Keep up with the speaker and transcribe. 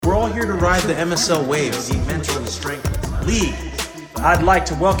here to ride the MSL waves, the Mental Strength League. I'd like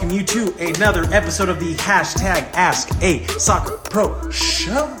to welcome you to another episode of the hashtag Ask a Soccer Pro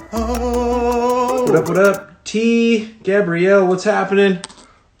Show. What up? T. Gabrielle, what's happening?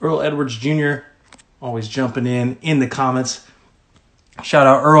 Earl Edwards Jr. always jumping in the comments. Shout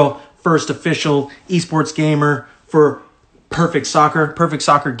out Earl, first official esports gamer for Perfect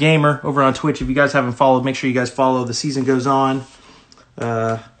Soccer Gamer over on Twitch. If you guys haven't followed, make sure you guys follow. The season goes on.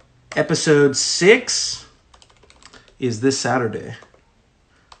 Episode 6 is this Saturday.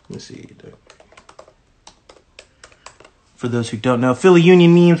 Let me see. For those who don't know, Philly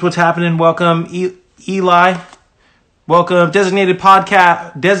Union Memes, what's happening? Welcome, Eli. Welcome, Designated Player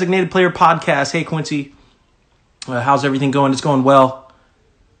Podcast. Hey, Quincy. How's everything going? It's going well.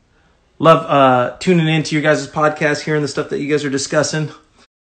 Love tuning into your guys' podcast, hearing the stuff that you guys are discussing.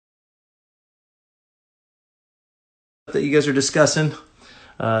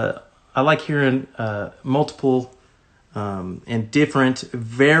 I like hearing multiple and different,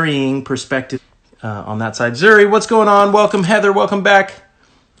 varying perspectives on that side. Zuri, what's going on? Welcome, Heather. Welcome back.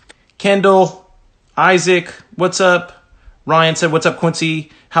 Kendall, Isaac, what's up? Ryan said, what's up, Quincy?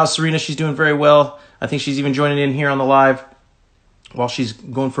 How's Serena? She's doing very well. I think she's even joining in here on the live while she's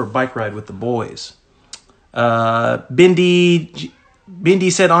going for a bike ride with the boys. Bindi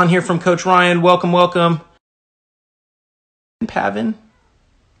said, on here from Coach Ryan. Welcome. Pavin,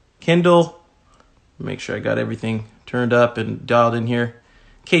 Kendall, make sure I got everything turned up and dialed in here.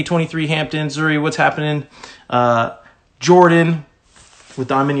 K23 Hampton, Zuri, what's happening? Jordan,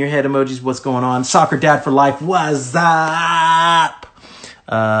 with I'm in your head emojis, what's going on? Soccer Dad for Life, what's up?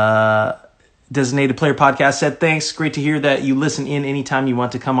 Designated Player Podcast said, thanks. Great to hear that you listen in anytime you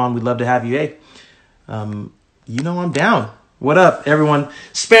want to come on. We'd love to have you. Hey, I'm down. What up, everyone?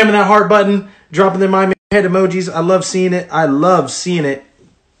 Spamming that heart button, dropping them my head emojis. I love seeing it.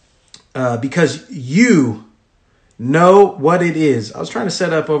 Because you know what it is. I was trying to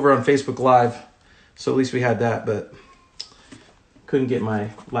set up over on Facebook Live, so at least we had that, but couldn't get my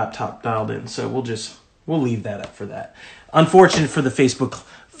laptop dialed in. So we'll leave that up for that. Unfortunate for the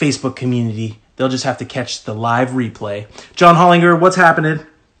Facebook community. They'll just have to catch the live replay. John Hollinger, what's happening?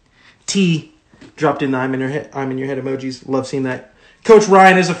 T dropped in the I'm in your head emojis. Love seeing that. Coach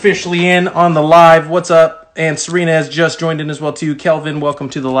Ryan is officially in on the live. What's up? And Serena has just joined in as well too. Kelvin, welcome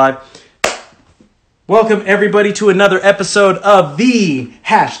to the live. Welcome everybody to another episode of the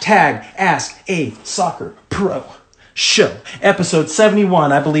hashtag Ask a Soccer Pro Show. Episode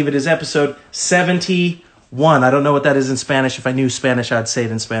 71. I believe it is episode 71. I don't know what that is in Spanish. If I knew Spanish, I'd say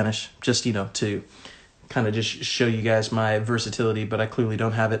it in Spanish. Just, to kind of just show you guys my versatility, but I clearly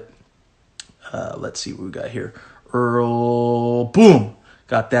don't have it. Let's see what we got here. Earl, boom.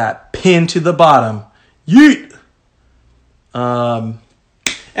 Got that pin to the bottom. Yeet.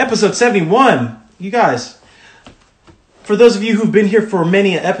 Episode 71. You guys, for those of you who've been here for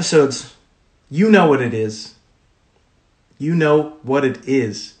many episodes, you know what it is.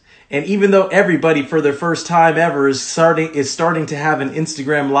 And even though everybody for their first time ever is starting to have an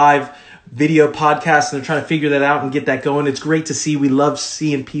Instagram live video podcast and they're trying to figure that out and get that going, it's great to see. We love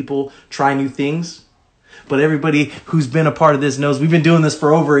seeing people try new things. But everybody who's been a part of this knows we've been doing this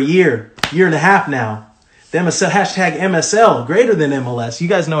for over a year and a half now. The MSL, hashtag MSL, greater than MLS. You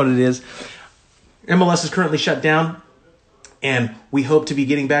guys know what it is. MLS is currently shut down, and we hope to be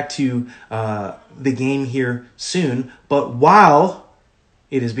getting back to the game here soon. But while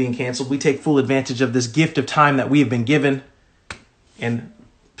it is being canceled, we take full advantage of this gift of time that we have been given. And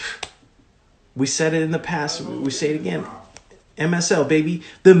we said it in the past, we say it again. MSL, baby.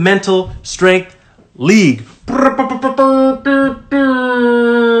 The Mental Strength League.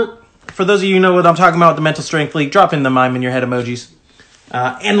 For those of you who know what I'm talking about, the Mental Strength League, drop in the mime in your head emojis.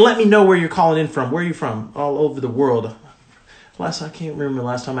 And let me know where you're calling in from. Where are you from? All over the world. I can't remember the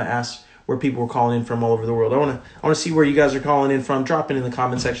last time I asked where people were calling in from all over the world. I want to see where you guys are calling in from. Drop in the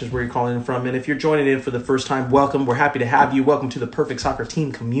comment sections where you're calling in from. And if you're joining in for the first time, welcome. We're happy to have you. Welcome to the Perfect Soccer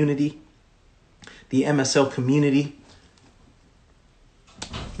Team community, the MSL community.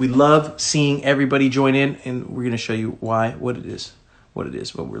 We love seeing everybody join in, and we're going to show you what we're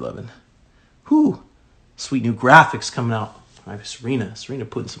loving. Whew. Sweet new graphics coming out. All right, Serena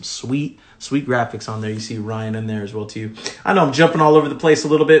putting some sweet graphics on there. You see Ryan in there as well too. I know I'm jumping all over the place a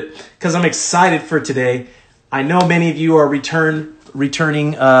little bit because I'm excited for today. I know many of you are returning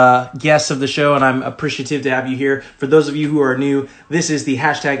guests of the show, and I'm appreciative to have you here. For those of you who are new, this is the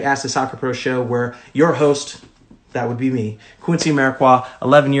hashtag Ask the Soccer Pro Show, where your host, that would be me, Quincy Amarikwa,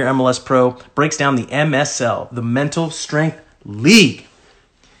 11-year MLS pro, breaks down the MSL, the Mental Strength League.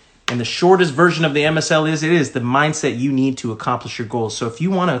 And the shortest version of the MSL is the mindset you need to accomplish your goals. So if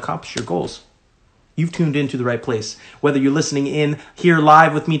you want to accomplish your goals, you've tuned into the right place. Whether you're listening in here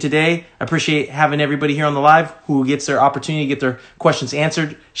live with me today, I appreciate having everybody here on the live who gets their opportunity to get their questions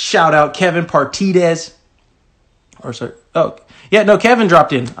answered. Shout out Kevin Partides. Kevin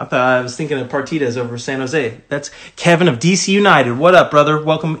dropped in. I was thinking of Partides over San Jose. That's Kevin of DC United. What up, brother?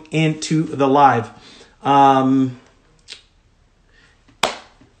 Welcome into the live.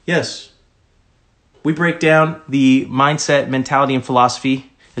 Yes, we break down the mindset, mentality, and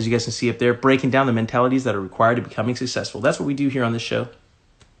philosophy, as you guys can see up there, breaking down the mentalities that are required to becoming successful. That's what we do here on this show.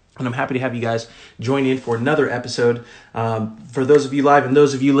 And I'm happy to have you guys join in for another episode. For those of you live and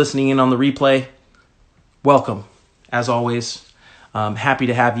those of you listening in on the replay, welcome. As always, happy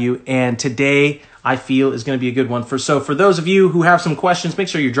to have you. And today, I feel, is going to be a good one. For those of you who have some questions, make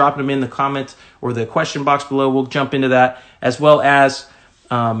sure you're dropping them in the comment or the question box below. We'll jump into that. As well as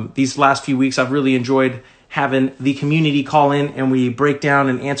these last few weeks, I've really enjoyed having the community call in and we break down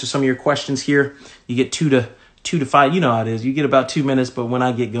and answer some of your questions here. You get 2 to 5. You know how it is. You get about 2 minutes, but when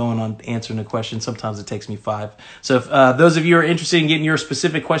I get going on answering a question, sometimes it takes me 5. So if those of you are interested in getting your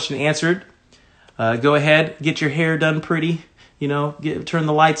specific question answered, go ahead, get your hair done pretty, turn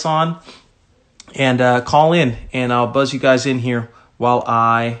the lights on and call in and I'll buzz you guys in here while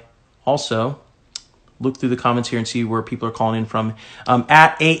I also look through the comments here and see where people are calling in from.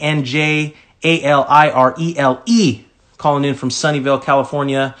 At ANJALIRELE, calling in from Sunnyvale,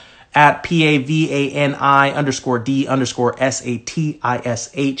 California. At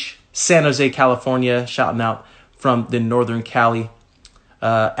PAVANI_D_SATISH, San Jose, California. Shouting out from the Northern Cali.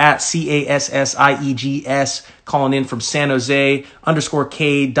 At CASSIEGS, calling in from San Jose,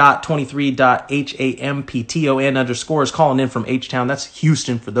 _K.23.HAMPTON_ is calling in from H-Town. That's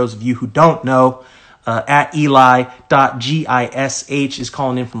Houston for those of you who don't know. At Eli.GISH is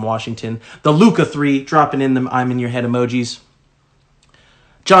calling in from Washington. The Luca 3 dropping in them I'm in your head emojis.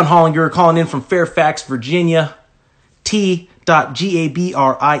 John Hollinger calling in from Fairfax, Virginia.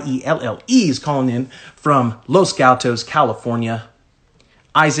 T.GABRIELLE is calling in from Los Gatos, California.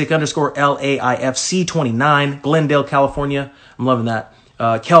 Isaac_LAIFC29, Glendale, California. I'm loving that.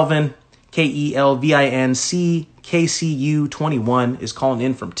 Kelvin, KELVINC, KCU21 is calling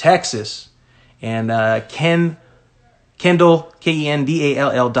in from Texas. And Kendall,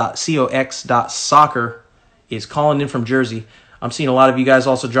 KENDALL.COX.soccer is calling in from Jersey. I'm seeing a lot of you guys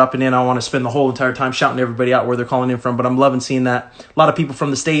also dropping in. I want to spend the whole entire time shouting everybody out where they're calling in from, but I'm loving seeing that. A lot of people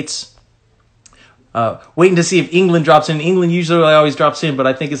from the States. Waiting to see if England drops in. England usually always drops in, but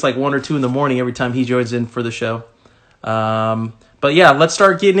I think it's like 1 or 2 in the morning every time he joins in for the show. But yeah, let's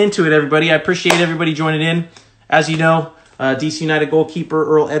start getting into it, everybody. I appreciate everybody joining in. As you know, DC United goalkeeper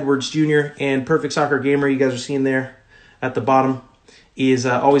Earl Edwards Jr. and Perfect Soccer Gamer, you guys are seeing there at the bottom, is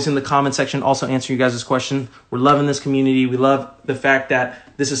always in the comment section, also answering you guys' question. We're loving this community. We love the fact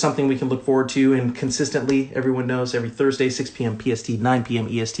that this is something we can look forward to, and consistently, everyone knows, every Thursday, 6 p.m. PST, 9 p.m.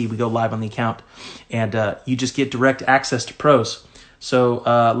 EST, we go live on the account, and you just get direct access to pros. So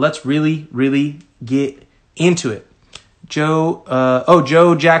let's really, really get into it. Joe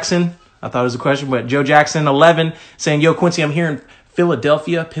Jackson, I thought it was a question, but Joe Jackson 11 saying, "Yo, Quincy, I'm here in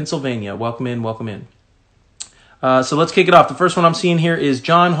Philadelphia, Pennsylvania. Welcome in, welcome in." So let's kick it off. The first one I'm seeing here is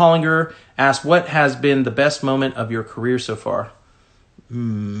John Hollinger asked, "What has been the best moment of your career so far?"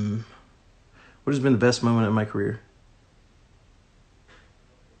 What has been the best moment of my career?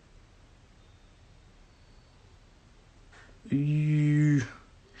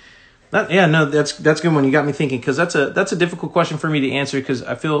 That's a good one. You got me thinking, because that's a difficult question for me to answer, because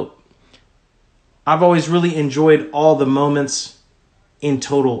I feel I've always really enjoyed all the moments in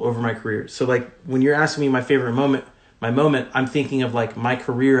total over my career. So like when you're asking me my favorite moment, I'm thinking of like my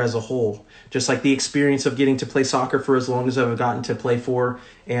career as a whole, just like the experience of getting to play soccer for as long as I've gotten to play for,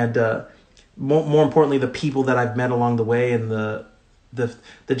 and more importantly, the people that I've met along the way, and the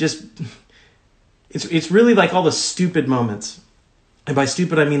just it's really like all the stupid moments. And by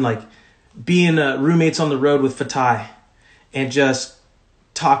stupid, I mean like being roommates on the road with Fatai and just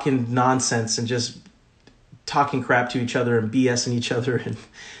talking nonsense and just talking crap to each other and BSing each other and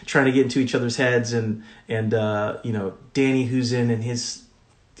trying to get into each other's heads, and Danny who's in, and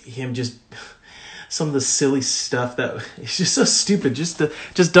him just some of the silly stuff that it's just so stupid, just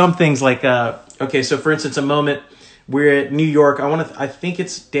dumb things like okay, so for instance, a moment we're at New York. I think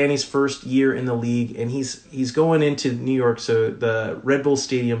it's Danny's first year in the league, and he's going into New York, so the Red Bull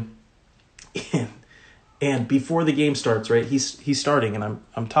Stadium, and before the game starts, right? He's starting, and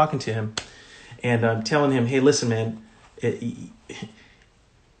I'm talking to him, and I'm telling him, "Hey, listen, man,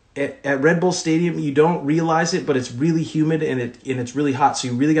 at Red Bull Stadium, you don't realize it, but it's really humid and it's really hot. So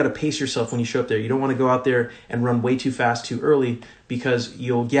you really got to pace yourself when you show up there. You don't want to go out there and run way too fast too early, because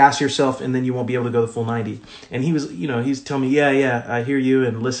you'll gas yourself and then you won't be able to go the full 90. And he was, he's telling me, yeah, I hear you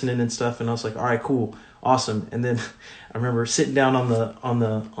and listening and stuff. And I was like, all right, cool, awesome. And then I remember sitting down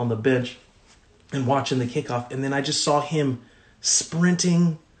on the bench and watching the kickoff, and then I just saw him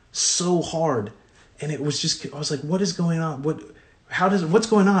sprinting so hard, and I was like, what is going on? What's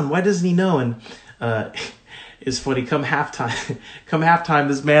going on? Why doesn't he know? And it's funny. Come halftime,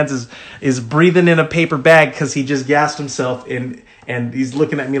 this man's is breathing in a paper bag because he just gassed himself, and he's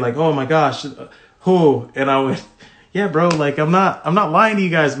looking at me like, oh my gosh, who? And I went, yeah, bro. Like I'm not lying to you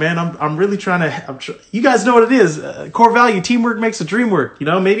guys, man. I'm really trying to. You guys know what it is. Core value: teamwork makes the dream work.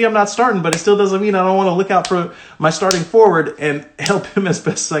 Maybe I'm not starting, but it still doesn't mean I don't want to look out for my starting forward and help him as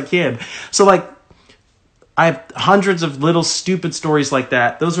best as I can. So like, I have hundreds of little stupid stories like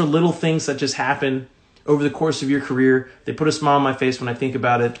that. Those are little things that just happen over the course of your career. They put a smile on my face when I think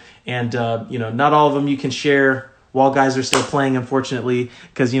about it. And, not all of them you can share while guys are still playing, unfortunately,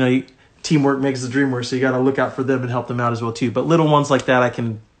 because, teamwork makes the dream work. So you got to look out for them and help them out as well, too. But little ones like that I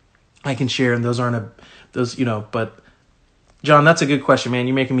can share, and those aren't but John, that's a good question, man.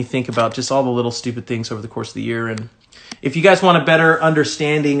 You're making me think about just all the little stupid things over the course of the year. And if you guys want a better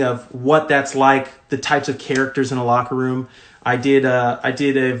understanding of what that's like, the types of characters in a locker room, I did a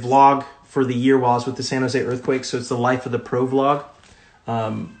vlog for the year while I was with the San Jose Earthquakes. So it's the Life of the Pro vlog.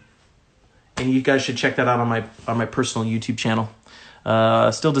 And you guys should check that out on my personal YouTube channel.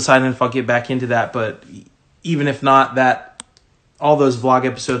 Still deciding if I'll get back into that, but even if not, all those vlog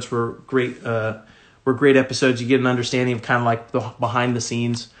episodes were great. Were great episodes. You get an understanding of kind of like the behind the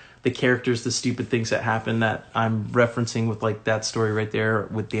scenes, the characters, the stupid things that happen that I'm referencing with like that story right there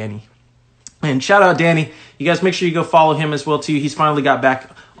with Danny. And shout out Danny. You guys make sure you go follow him as well too. He's finally got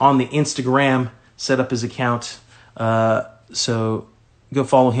back on the Instagram, set up his account. So go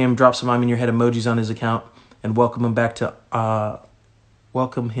follow him, drop some I'm in your head emojis on his account, and welcome him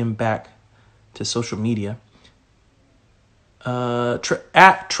back to social media.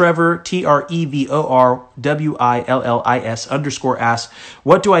 At Trevor TREVORWILLIS _ asks,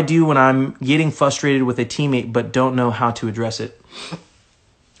 what do I do when I'm getting frustrated with a teammate but don't know how to address it?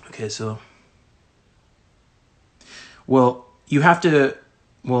 Okay, so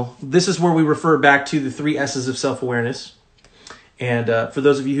this is where we refer back to the 3 S's of self-awareness. And for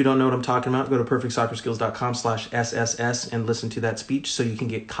those of you who don't know what I'm talking about, go to perfectsoccerskills.com/SSS and listen to that speech so you can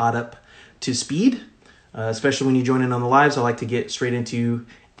get caught up to speed. Especially when you join in on the lives, I like to get straight into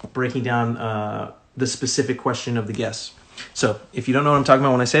breaking down the specific question of the guests. So if you don't know what I'm talking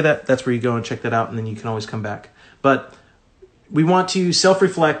about when I say that, that's where you go and check that out, and then you can always come back. But we want to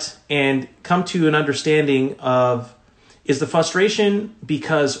self-reflect and come to an understanding of, is the frustration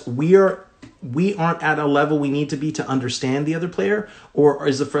because we aren't at a level we need to be to understand the other player, or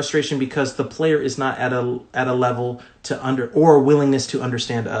is the frustration because the player is not at a level or willingness to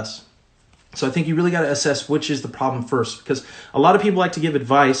understand us? So I think you really got to assess which is the problem first, because a lot of people like to give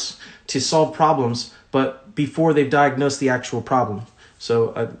advice to solve problems, but before they've diagnosed the actual problem.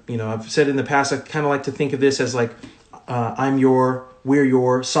 So I've said in the past, I kind of like to think of this as like we're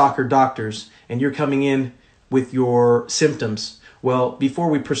your soccer doctors, and you're coming in with your symptoms. Well, before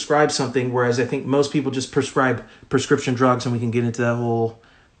we prescribe something, whereas I think most people just prescribe prescription drugs, and we can get into that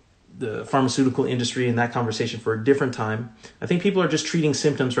the pharmaceutical industry and that conversation for a different time. I think people are just treating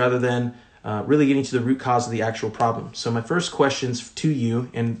symptoms rather than really getting to the root cause of the actual problem. So my first questions to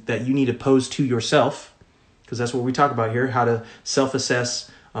you, and that you need to pose to yourself, because that's what we talk about here, how to self-assess,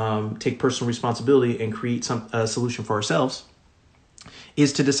 take personal responsibility, and create a solution for ourselves,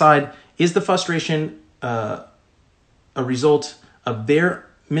 is to decide, is the frustration a result of their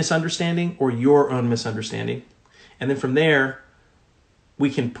misunderstanding or your own misunderstanding? And then from there, we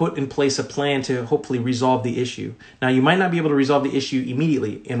can put in place a plan to hopefully resolve the issue. Now, you might not be able to resolve the issue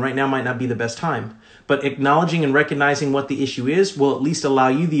immediately, and right now might not be the best time. But acknowledging and recognizing what the issue is will at least allow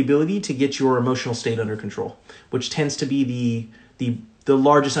you the ability to get your emotional state under control, which tends to be the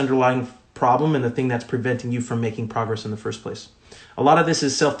largest underlying problem and the thing that's preventing you from making progress in the first place. A lot of this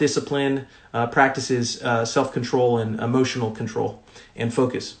is self-discipline, practices self-control and emotional control and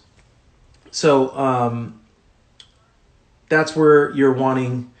focus. So that's where you're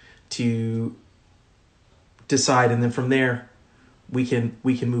wanting to decide, and then from there we can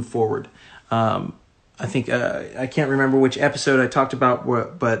move forward. I think I can't remember which episode I talked about,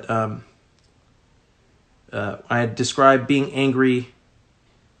 but I had described being angry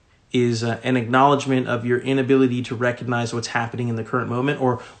is an acknowledgement of your inability to recognize what's happening in the current moment,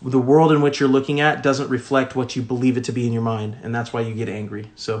 or the world in which you're looking at doesn't reflect what you believe it to be in your mind, and that's why you get angry.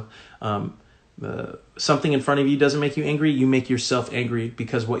 So something in front of you doesn't make you angry, you make yourself angry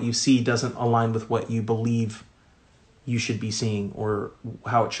because what you see doesn't align with what you believe you should be seeing or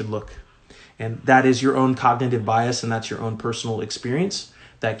how it should look. And that is your own cognitive bias, and that's your own personal experience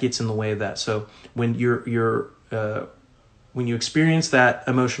that gets in the way of that. So when when you experience that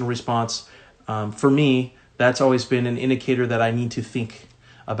emotional response, for me, that's always been an indicator that I need to think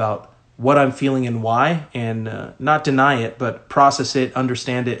about what I'm feeling and why, and not deny it, but process it,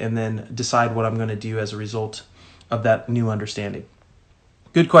 understand it, and then decide what I'm going to do as a result of that new understanding.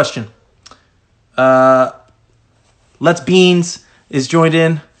 Good question. Let's Beans is joined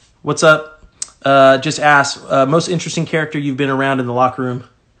in. What's up? Just ask, most interesting character you've been around in the locker room.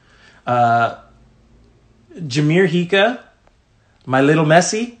 Jameer Hika, my little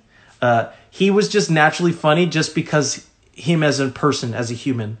Messi, he was just naturally funny just because him as a person, as a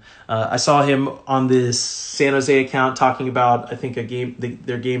human. I saw him on this San Jose account talking about, I think,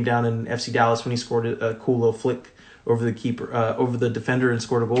 their game down in FC Dallas when he scored a cool little flick over the keeper, over the defender and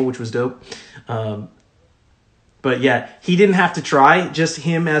scored a goal, which was dope. But yeah, he didn't have to try. Just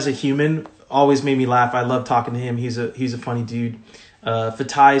him as a human always made me laugh. I love talking to him. He's a funny dude.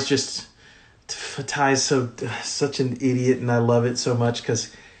 Fatai is such an idiot, and I love it so much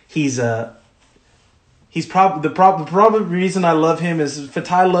because he's probably the reason I love him is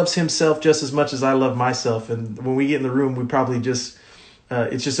Fatai loves himself just as much as I love myself, and when we get in the room, we probably just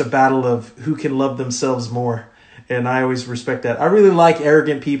it's just a battle of who can love themselves more, and I always respect that. I really like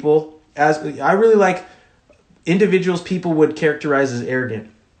arrogant people. I really like individuals people would characterize as arrogant,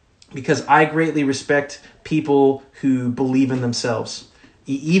 because I greatly respect people who believe in themselves.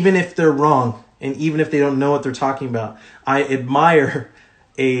 Even if they're wrong, and even if they don't know what they're talking about, I admire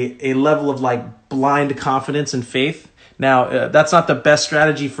a level of like blind confidence and faith. Now, that's not the best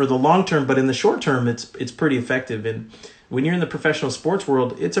strategy for the long term, but in the short term, it's pretty effective. And when you're in the professional sports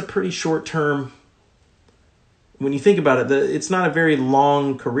world, it's a pretty short term. When you think about it, it's not a very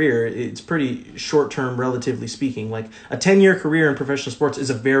long career. It's pretty short term, relatively speaking. Like a 10-year career in professional sports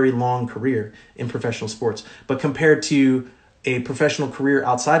is a very long career in professional sports. But compared to a professional career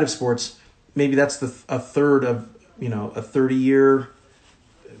outside of sports, maybe that's a third of, a 30-year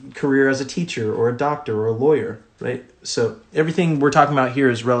career as a teacher or a doctor or a lawyer, right? So everything we're talking about here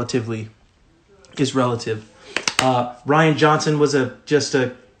is relative. Ryan Johnson was just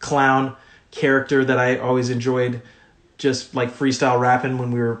a clown character that I always enjoyed, just like freestyle rapping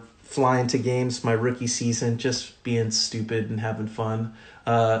when we were flying to games my rookie season, just being stupid and having fun.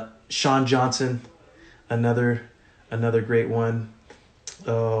 Sean Johnson, another great one.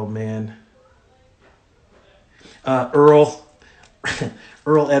 Oh man. Earl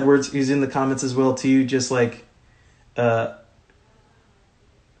Edwards, who's in the comments as well too, just like okay,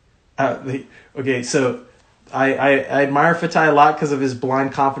 so I admire Fatai a lot because of his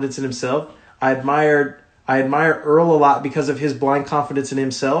blind confidence in himself. I admire Earl a lot because of his blind confidence in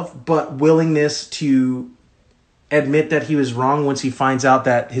himself, but willingness to admit that he was wrong once he finds out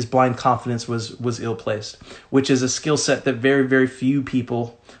that his blind confidence was ill-placed, which is a skill set that very, very few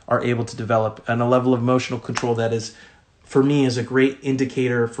people are able to develop, and a level of emotional control that is, for me, is a great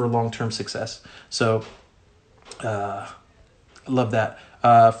indicator for long-term success. So, I love that.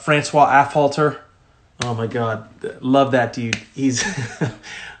 Francois Affolter, oh my God, love that dude.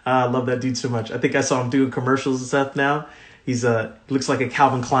 I love that dude so much. I think I saw him doing commercials and stuff now. He's looks like a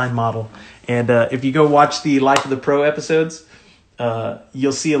Calvin Klein model. And if you go watch the Life of the Pro episodes,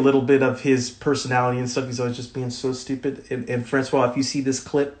 you'll see a little bit of his personality and stuff. He's always just being so stupid. And Francois, if you see this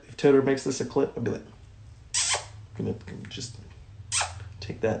clip, if Toto makes this a clip, I'll be like, I'm gonna just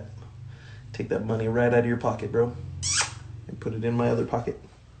take that money right out of your pocket, bro, and put it in my other pocket.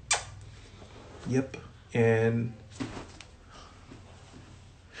 Yep. And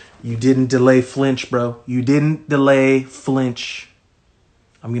you didn't delay flinch, bro. You didn't delay flinch.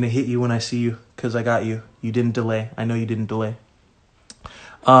 I'm going to hit you when I see you because I got you. You didn't delay. I know you didn't delay.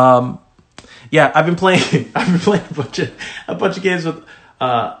 Yeah, I've been playing a bunch of games with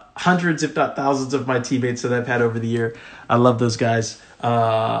hundreds, if not thousands, of my teammates that I've had over the year. I love those guys.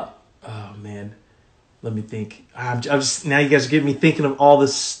 Oh man, let me think. I'm just now you guys are getting me thinking of all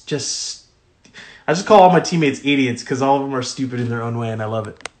this. I just call all my teammates idiots because all of them are stupid in their own way, and I love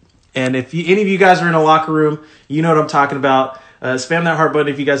it. And if any of you guys are in a locker room, you know what I'm talking about. Spam that heart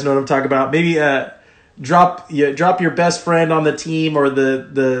button if you guys know what I'm talking about. Maybe drop your best friend on the team or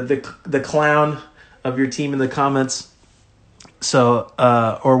the clown of your team in the comments. So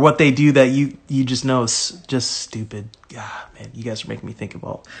or what they do that you just know is just stupid. God, man, you guys are making me think of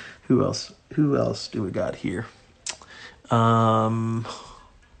all Who else? Who else do we got here? Oh man.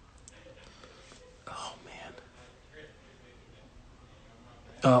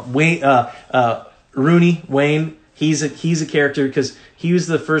 Wayne. He's a character because he was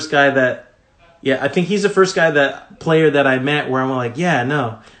the first guy that. Yeah, I think he's the first player that I met where I'm like, yeah,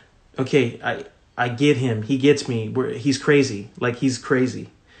 no, okay, I get him. He gets me. He's crazy. Like, he's crazy.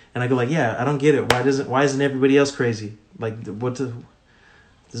 And I go like, yeah, I don't get it. Why isn't everybody else crazy? Like,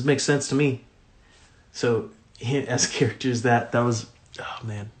 this makes sense to me. So as characters, that was, oh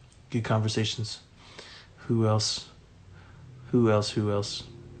man, good conversations. Who else? Oh,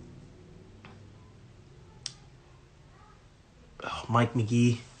 Mike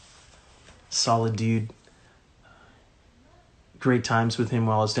McGee, solid dude. Great times with him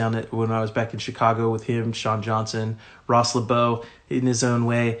when I was back in Chicago with him, Sean Johnson, Ross LeBeau in his own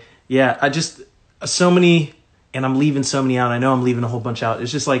way. Yeah, so many, and I'm leaving so many out. I know I'm leaving a whole bunch out.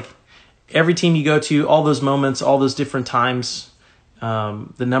 It's just like every team you go to, all those moments, all those different times, the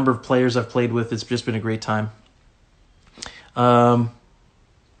number of players I've played with, it's just been a great time.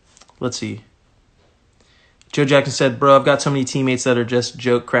 Let's see. Joe Jackson said, bro, I've got so many teammates that are just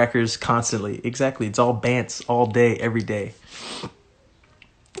joke crackers constantly. Exactly. It's all bants all day, every day.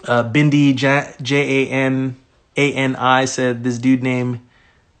 Bindi Jani said, this dude named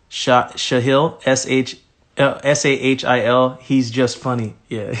Shahil, Sahil, he's just funny.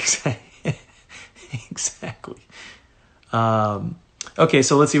 Yeah, exactly. Okay,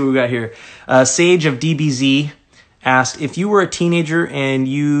 so let's see what we got here. Sage of DBZ asked, if you were a teenager and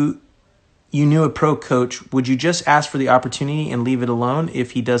you knew a pro coach, would you just ask for the opportunity and leave it alone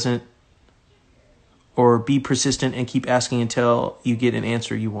if he doesn't, or be persistent and keep asking until you get an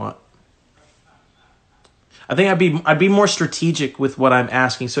answer you want? I think I'd be more strategic with what I'm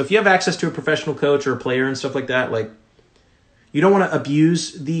asking. So if you have access to a professional coach or a player and stuff like that, like, you don't want to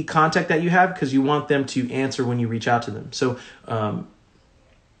abuse the contact that you have because you want them to answer when you reach out to them. So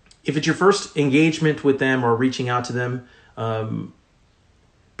if it's your first engagement with them or reaching out to them,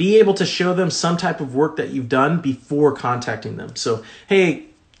 be able to show them some type of work that you've done before contacting them. So, hey,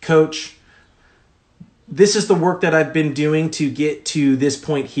 coach, this is the work that I've been doing to get to this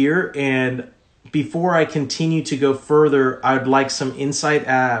point here. And before I continue to go further, I'd like some insight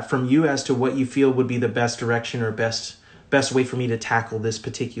from you as to what you feel would be the best direction or best way for me to tackle this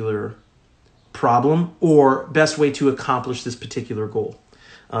particular problem or best way to accomplish this particular goal.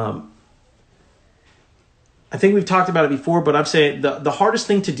 I think we've talked about it before, but I'm saying the hardest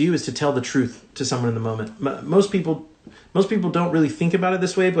thing to do is to tell the truth to someone in the moment. Most people don't really think about it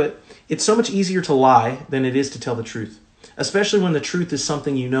this way, but it's so much easier to lie than it is to tell the truth, especially when the truth is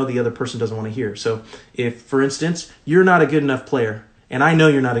something you know the other person doesn't want to hear. So if, for instance, you're not a good enough player, and I know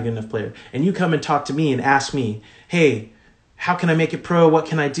you're not a good enough player, and you come and talk to me and ask me, hey, how can I make it pro? What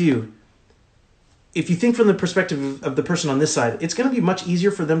can I do? If you think from the perspective of the person on this side, it's going to be much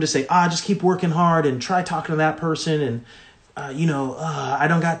easier for them to say, just keep working hard and try talking to that person. And, I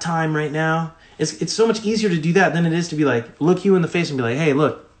don't got time right now. It's so much easier to do that than it is to be like, look you in the face and be like, hey,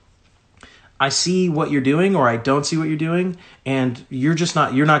 look, I see what you're doing or I don't see what you're doing. And you're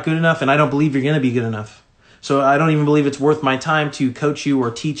not good enough. And I don't believe you're going to be good enough. So I don't even believe it's worth my time to coach you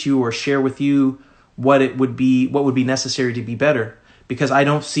or teach you or share with you what would be necessary to be better, because I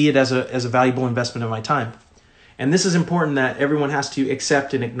don't see it as a valuable investment of my time. And this is important that everyone has to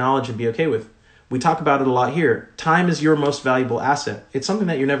accept and acknowledge and be okay with. We talk about it a lot here. Time is your most valuable asset. It's something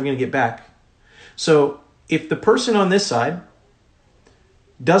that you're never going to get back. So if the person on this side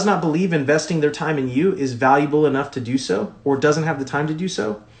does not believe investing their time in you is valuable enough to do so, or doesn't have the time to do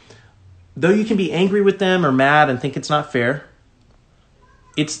so, though you can be angry with them or mad and think it's not fair,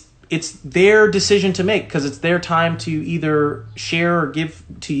 it's their decision to make because it's their time to either share or give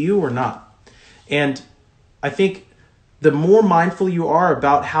to you or not. And I think the more mindful you are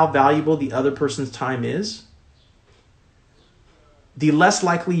about how valuable the other person's time is, the less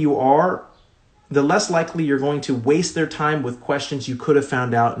likely you're going to waste their time with questions you could have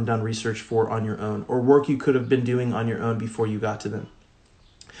found out and done research for on your own, or work you could have been doing on your own before you got to them.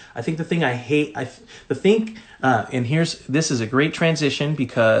 I think the thing I hate, and this is a great transition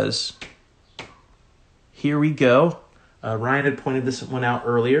because here we go. Ryan had pointed this one out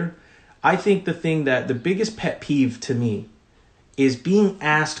earlier. I think the biggest pet peeve to me is being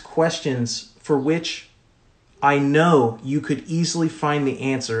asked questions for which I know you could easily find the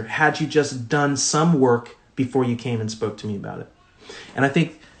answer had you just done some work before you came and spoke to me about it. And I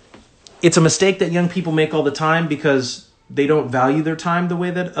think it's a mistake that young people make all the time because they don't value their time the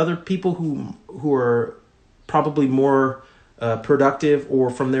way that other people who are probably more productive or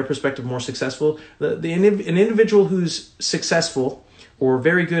from their perspective more successful. An individual who's successful or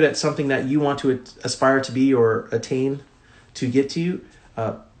very good at something that you want to aspire to be or attain to get to,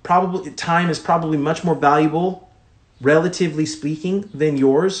 probably time is probably much more valuable, relatively speaking, than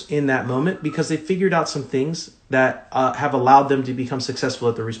yours in that moment, because they figured out some things that have allowed them to become successful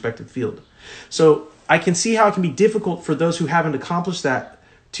at their respective field. So I can see how it can be difficult for those who haven't accomplished that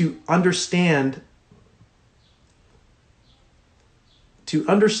to understand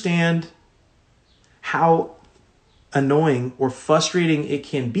how annoying or frustrating it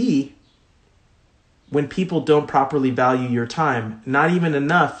can be when people don't properly value your time, not even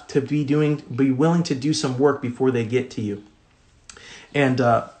enough to be willing to do some work before they get to you. And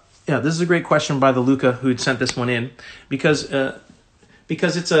this is a great question by the Luca who had sent this one in, because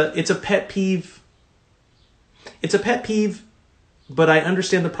it's a pet peeve. It's a pet peeve, but I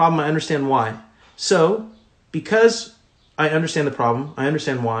understand the problem. I understand why. So because I understand the problem, I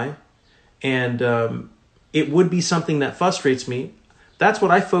understand why, and it would be something that frustrates me. That's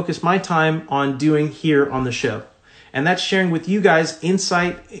what I focus my time on doing here on the show. And that's sharing with you guys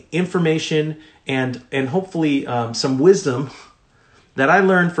insight, information, and hopefully some wisdom that I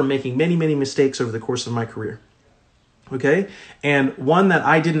learned from making many, many mistakes over the course of my career. Okay? And one that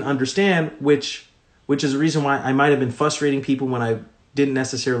I didn't understand, which is the reason why I might have been frustrating people when I didn't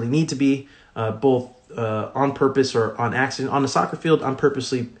necessarily need to be, both on purpose or on accident. On the soccer field, I'm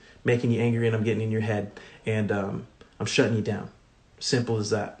purposely making you angry and I'm getting in your head and I'm shutting you down. Simple as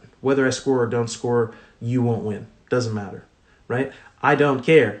that. Whether I score or don't score, you won't win. Doesn't matter, right? I don't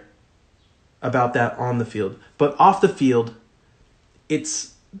care about that on the field. But off the field,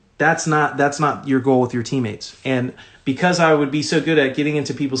 that's not your goal with your teammates. And because I would be so good at getting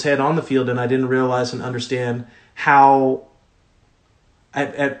into people's head on the field, and I didn't realize and understand how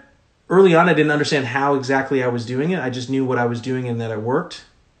early on I didn't understand how exactly I was doing it. I just knew what I was doing and that it worked.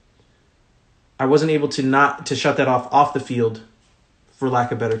 I wasn't able to shut that off the field, for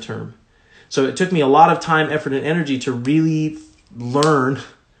lack of a better term. So it took me a lot of time, effort, and energy to really learn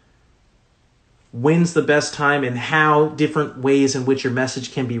when's the best time and how different ways in which your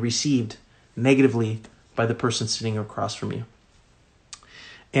message can be received negatively by the person sitting across from you.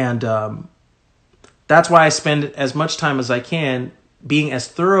 And that's why I spend as much time as I can being as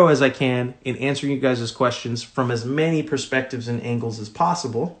thorough as I can in answering you guys' questions from as many perspectives and angles as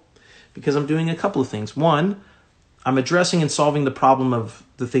possible, because I'm doing a couple of things. One, I'm addressing and solving the problem of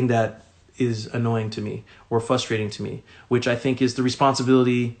the thing that is annoying to me or frustrating to me, which I think is the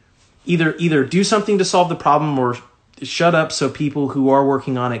responsibility. Either do something to solve the problem or shut up so people who are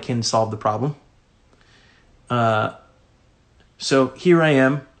working on it can solve the problem. So here I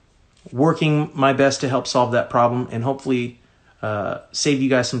am working my best to help solve that problem and hopefully save you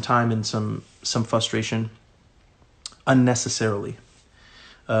guys some time and some frustration unnecessarily.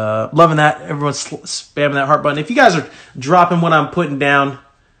 Loving that. Everyone's spamming that heart button. If you guys are dropping what I'm putting down,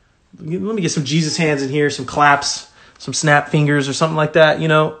 let me get some Jesus hands in here, some claps, some snap fingers or something like that,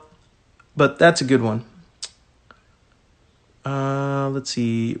 But that's a good one. Let's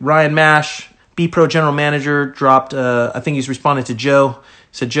see. Ryan Mash, B Pro General Manager, dropped, I think he's responding to Joe.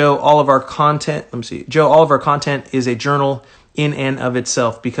 He said, Joe, all of our content is a journal in and of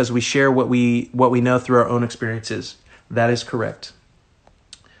itself because we share what we know through our own experiences. That is correct.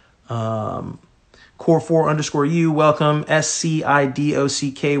 Core4_U, welcome.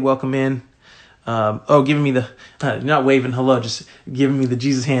 SCIDOCK, welcome in. Giving me the, not waving hello, just giving me the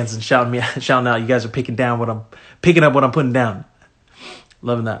Jesus hands and shouting out. You guys are picking up what I'm putting down.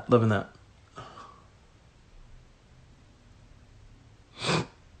 Loving that.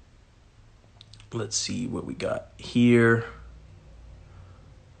 Let's see what we got here.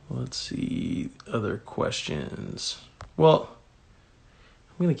 Let's see other questions. Well,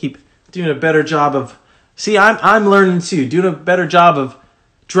 I'm going to keep doing a better job of, I'm learning too, doing a better job of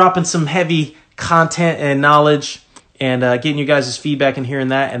dropping some heavy content and knowledge and getting you guys' feedback and hearing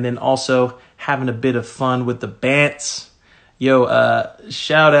that, and then also having a bit of fun with the bants.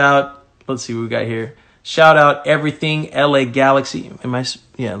 Shout out, let's see what we got here. Shout out everything LA Galaxy. Let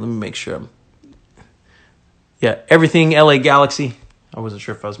me make sure. Everything LA Galaxy. I wasn't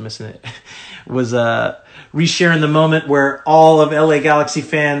sure if I was missing it. Was resharing the moment where all of LA Galaxy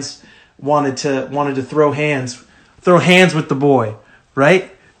fans wanted to throw hands with the boy,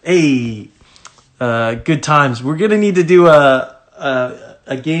 right? Hey, good times. We're gonna need to do a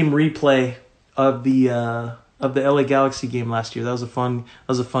game replay of the LA Galaxy game last year. That was a fun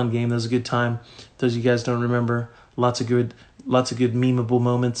game. That was a good time. Those of you guys don't remember, lots of good memeable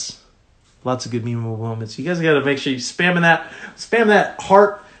moments. You guys got to make sure you spam that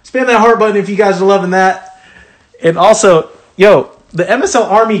heart button if you guys are loving that. And also, the MSL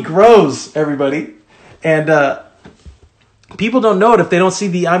Army grows, everybody. And people don't know it if they don't see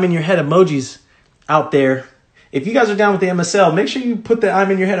the I'm in your head emojis out there. If you guys are down with the MSL, make sure you put the I'm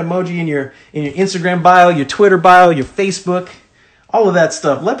in your head emoji in your Instagram bio, your Twitter bio, your Facebook, all of that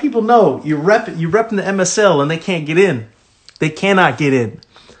stuff. Let people know you're repping the MSL and they can't get in. They cannot get in.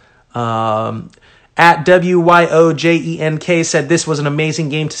 At WYOJENK said this was an amazing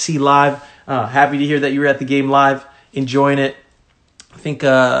game to see live. Happy to hear that you were at the game live, enjoying it. I think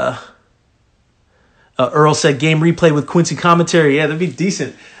Earl said game replay with Quincy commentary. Yeah, that'd be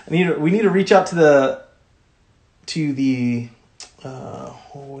decent. We need to reach out to the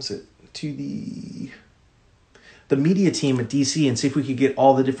media team at DC and see if we could get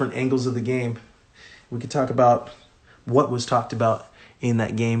all the different angles of the game. We could talk about what was talked about in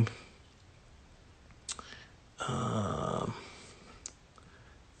that game.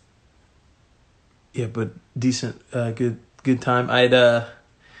 Yeah, but decent, good time. I had the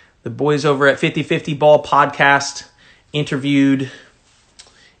boys over at 50/50 Ball podcast interviewed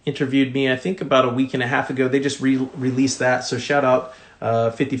me, I think about a week and a half ago. They just released that. So shout out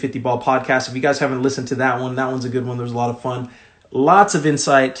 50/50 Ball podcast. If you guys haven't listened to that one's a good one. There's a lot of fun. Lots of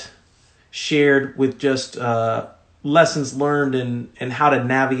insight shared with just lessons learned and how to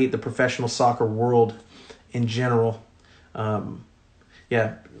navigate the professional soccer world in general.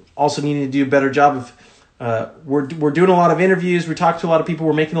 Also needing to do a better job of we're doing a lot of interviews. We talk to a lot of people.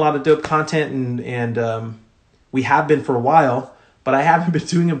 We're making a lot of dope content and we have been for a while. But I haven't been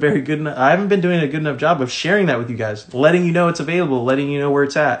doing a good enough job of sharing that with you guys, letting you know it's available, letting you know where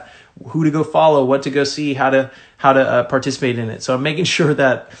it's at, who to go follow, what to go see, how to participate in it. So I'm making sure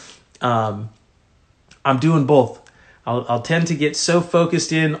that I'm doing both. I'll tend to get so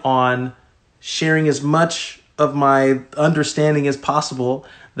focused in on sharing as much of my understanding as possible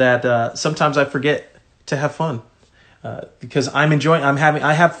that sometimes I forget to have fun because I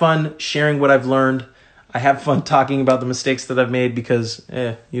have fun sharing what I've learned. I have fun talking about the mistakes that I've made because,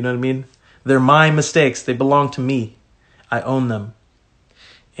 you know what I mean? They're my mistakes. They belong to me. I own them.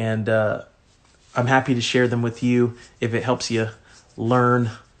 And I'm happy to share them with you if it helps you learn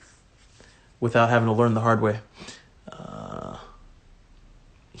without having to learn the hard way.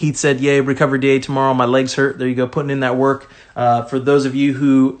 Heath said, yay, recovery day tomorrow. My legs hurt. There you go, putting in that work. For those of you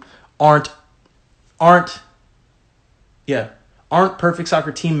who aren't Perfect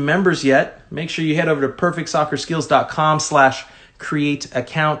Soccer team members yet, make sure you head over to perfectsoccerskills.com/create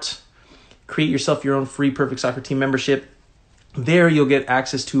account. Create yourself your own free Perfect Soccer team membership. There you'll get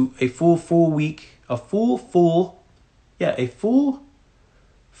access to a full free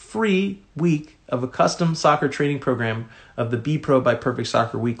week of a custom soccer training program of the Be Pro by Perfect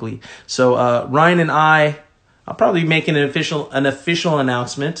Soccer Weekly. So Ryan and I'll probably make an official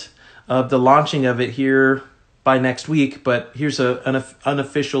announcement of the launching of it here by next week, but here's an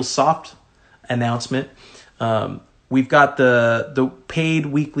unofficial soft announcement. We've got the paid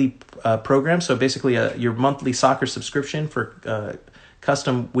weekly program, so basically your monthly soccer subscription for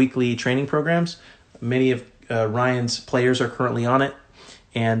custom weekly training programs. Many of Ryan's players are currently on it,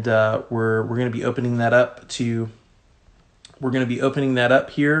 and we're going to be opening that up here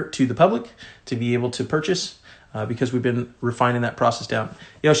to the public to be able to purchase. Because we've been refining that process down.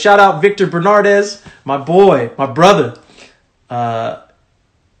 Shout out Victor Bernardez, my boy, my brother.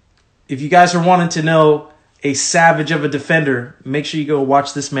 If you guys are wanting to know a savage of a defender, make sure you go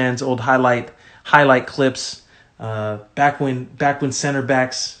watch this man's old highlight clips. Back when center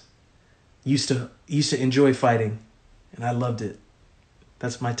backs used to enjoy fighting, and I loved it.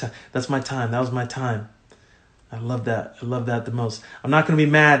 That's my time. That was my time. I love that. I love that the most. I'm not going to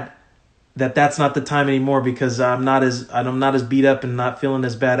be mad that's not the time anymore because I'm not as beat up and not feeling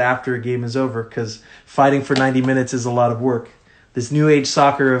as bad after a game is over because fighting for 90 minutes is a lot of work. This new age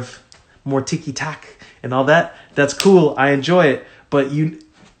soccer of more tiki-tac and all that's cool. I enjoy it. But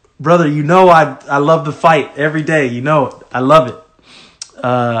brother, I love the fight every day. You know it. I love it.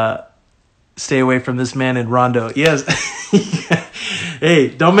 Stay away from this man in Rondo. Yes. Hey,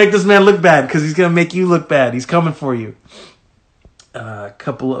 don't make this man look bad because he's going to make you look bad. He's coming for you. A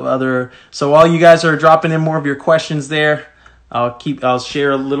couple of other. So while you guys are dropping in more of your questions there, I'll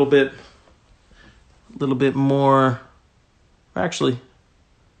share a little bit more. Actually,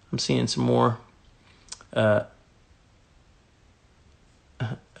 I'm seeing some more. I'm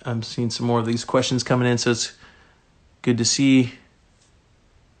seeing some more of these questions coming in, so it's good to see.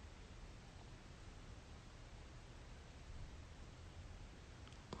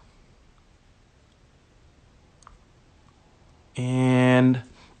 And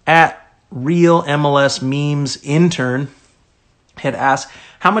at Real MLS Memes Intern had asked,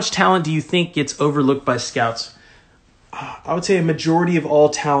 how much talent do you think gets overlooked by scouts? I would say a majority of all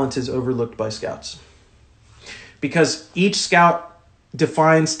talent is overlooked by scouts. because each scout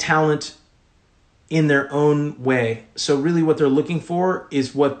defines talent in their own way. So really what they're looking for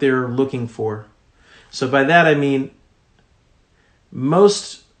is what they're looking for. So by that I mean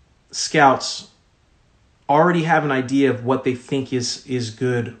most scouts already have an idea of what they think is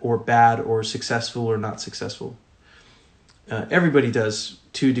good or bad or successful or not successful. Everybody does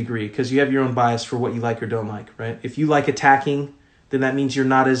to a degree, because you have your own bias for what you like or don't like, right? If you like attacking, then that means you're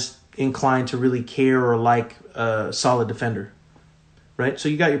not as inclined to really care or like a solid defender, right? So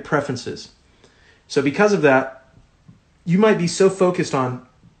you got your preferences. So because of that, you might be so focused on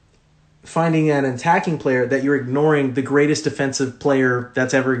finding an attacking player that you're ignoring the greatest defensive player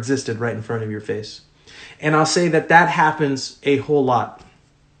that's ever existed right in front of your face. And I'll say that happens a whole lot,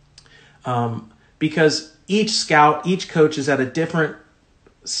 because each scout, each coach is at a different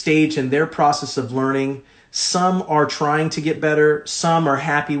stage in their process of learning. Some are trying to get better. Some are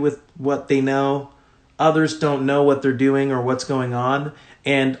happy with what they know. Others don't know what they're doing or what's going on.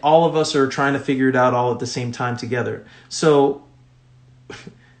 And all of us are trying to figure it out all at the same time together. So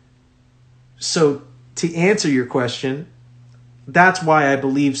to answer your question, that's why I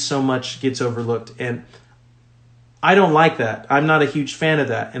believe so much gets overlooked. And I don't like that. I'm not a huge fan of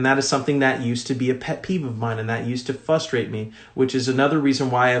that. And that is something that used to be a pet peeve of mine, and that used to frustrate me, which is another reason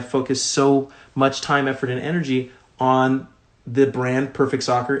why I've focused so much time, effort, and energy on the brand Perfect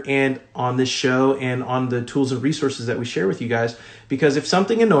Soccer and on this show and on the tools and resources that we share with you guys. Because if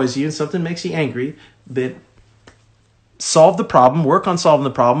something annoys you and something makes you angry, then solve the problem, work on solving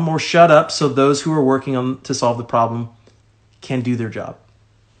the problem, or shut up so those who are working on to solve the problem can do their job.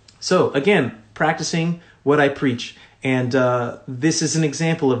 So again, practicing what I preach. And this is an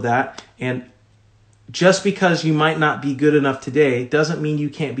example of that. And just because you might not be good enough today doesn't mean you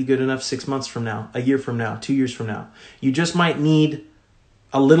can't be good enough 6 months from now, a year from now, 2 years from now. You just might need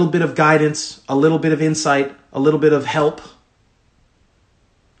a little bit of guidance, a little bit of insight, a little bit of help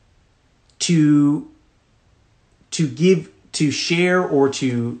to give, to share, or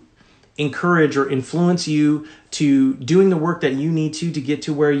to encourage or influence you to doing the work that you need to get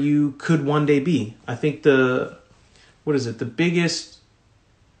to where you could one day be. I think the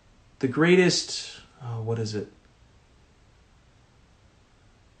greatest, what is it?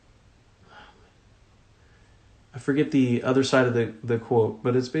 I forget the other side of the quote,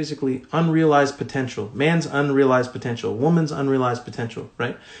 but it's basically unrealized potential. Man's unrealized potential, woman's unrealized potential,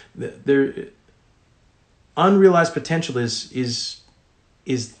 right? Their unrealized potential is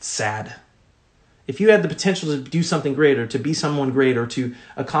sad. If you had the potential to do something great, or to be someone great, or to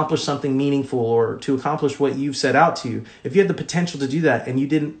accomplish something meaningful, or to accomplish what you've set out to, if you had the potential to do that and you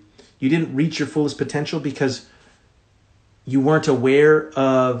didn't reach your fullest potential because you weren't aware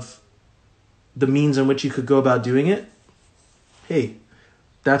of the means in which you could go about doing it, hey,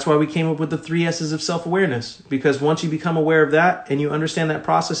 that's why we came up with the 3 S's of self-awareness. Because once you become aware of that and you understand that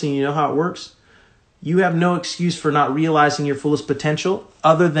process and you know how it works, you have no excuse for not realizing your fullest potential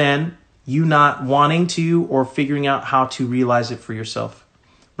other than you not wanting to or figuring out how to realize it for yourself,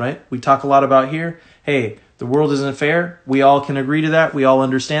 right? We talk a lot about here, hey, the world isn't fair. We all can agree to that. We all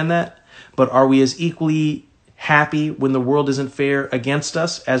understand that. But are we as equally happy when the world isn't fair against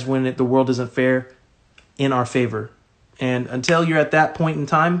us as when the world isn't fair in our favor? And until you're at that point in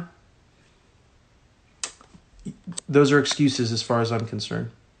time, those are excuses as far as I'm concerned.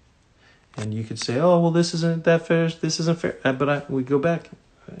 And you could say, oh, well, this isn't that fair. This isn't fair. But we go back.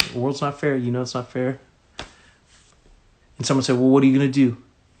 The world's not fair. You know it's not fair. And someone said, well, what are you going to do?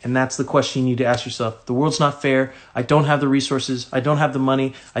 And that's the question you need to ask yourself. The world's not fair. I don't have the resources. I don't have the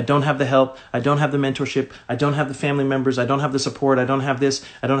money. I don't have the help. I don't have the mentorship. I don't have the family members. I don't have the support. I don't have this.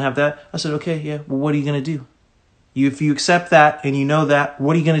 I don't have that. I said, okay, yeah, well, what are you going to do? If you accept that and you know that,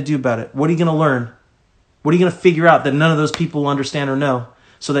 what are you going to do about it? What are you going to learn? What are you going to figure out that none of those people understand or know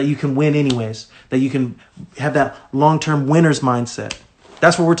so that you can win anyways, that you can have that long-term winner's mindset?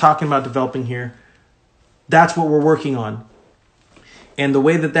 That's what we're talking about developing here. That's what we're working on. And the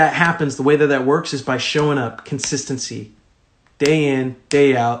way that happens, the way that works is by showing up, consistency, day in,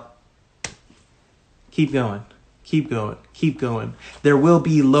 day out. Keep going, keep going, keep going. There will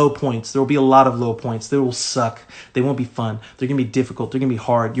be low points. There will be a lot of low points. They will suck. They won't be fun. They're going to be difficult. They're going to be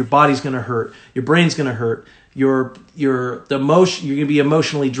hard. Your body's going to hurt. Your brain's going to hurt. You're going to be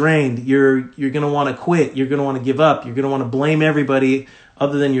emotionally drained. You're going to want to quit. You're going to want to give up. You're going to want to blame everybody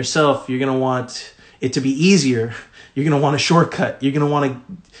other than yourself. You're going to want it to be easier. You're going to want a shortcut. You're going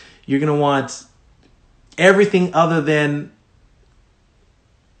to want everything other than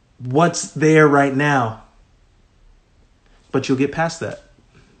what's there right now. But you'll get past that.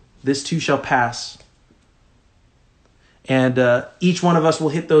 This too shall pass. And each one of us will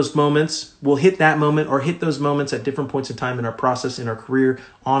hit those moments. We'll hit that moment or hit those moments at different points in time in our process, in our career,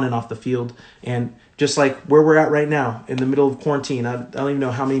 on and off the field. And just like where we're at right now, in the middle of quarantine, I don't even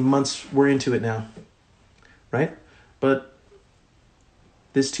know how many months we're into it now, right? But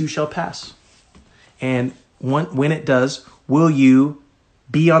this too shall pass. And when it does, will you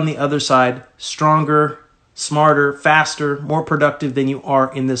be on the other side stronger, smarter, faster, more productive than you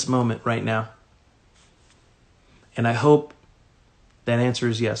are in this moment right now? And I hope that answer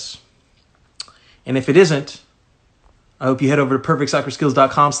is yes. And if it isn't, I hope you head over to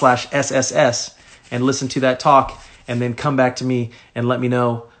perfectsoccerskills.com/SSS and listen to that talk, and then come back to me and let me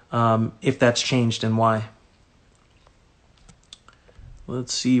know if that's changed and why.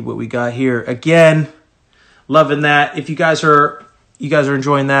 Let's see what we got here. Again, loving that. If you guys are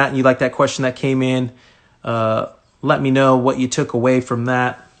enjoying that and you like that question that came in, let me know what you took away from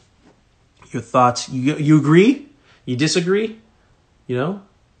that. Your thoughts. You agree? You disagree? You know?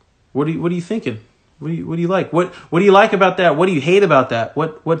 What are you thinking? What do you like? What do you like about that? What do you hate about that?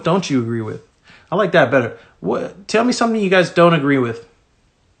 What don't you agree with? I like that better. Tell me something you guys don't agree with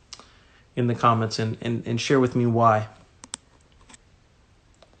in the comments, and share with me why.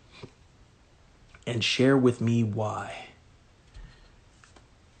 And share with me why.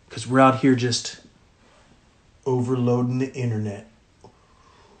 Because we're out here just overloading the internet.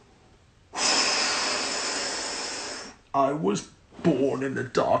 I was born in the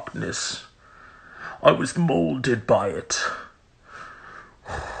darkness. I was molded by it.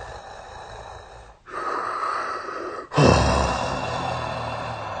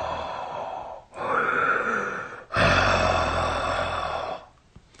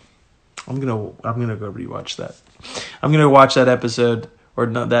 I'm gonna go rewatch that. I'm gonna watch that episode, or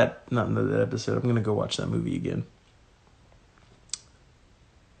not that episode. I'm gonna go watch that movie again.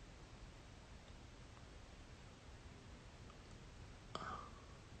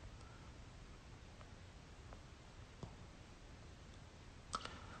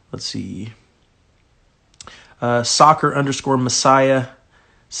 Let's see. Soccer_Messiah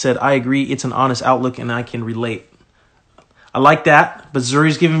said, I agree. It's an honest outlook and I can relate. I like that. But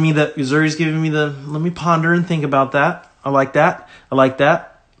Zuri's giving me the, let me ponder and think about that. I like that.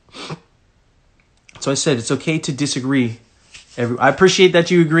 So I said, it's okay to disagree. I appreciate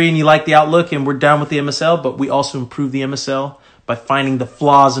that you agree and you like the outlook and we're down with the MSL, but we also improve the MSL by finding the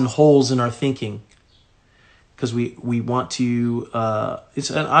flaws and holes in our thinking. Because we want to, it's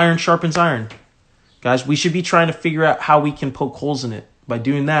an iron sharpens iron. Guys, we should be trying to figure out how we can poke holes in it. By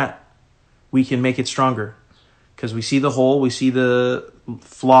doing that, we can make it stronger. Because we see the hole, we see the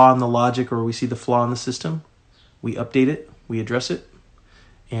flaw in the logic, or we see the flaw in the system. We update it, we address it,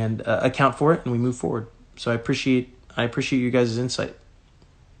 and account for it, and we move forward. So I appreciate you guys' insight.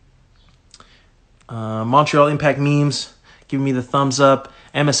 Montreal Impact Memes, giving me the thumbs up.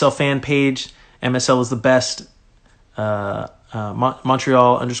 MSL fan page, MSL is the best.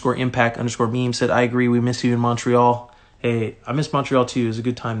 Montreal_Impact_meme said, I agree, we miss you in Montreal. Hey, I miss Montreal too. It was a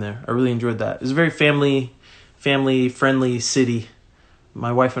good time there. I really enjoyed that. It was a very family-friendly city.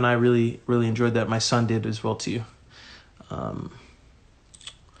 My wife and I really enjoyed that. My son did as well too. My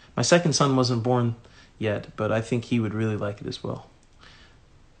second son wasn't born yet, but I think he would really like it as well.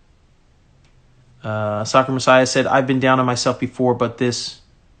 Soccer Messiah said, I've been down on myself before, but this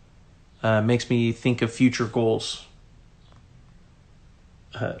makes me think of future goals.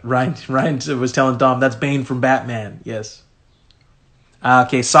 Ryan was telling Dom, that's Bane from Batman. Yes.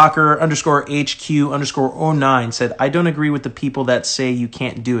 Okay, Soccer_HQ_09 said, I don't agree with the people that say you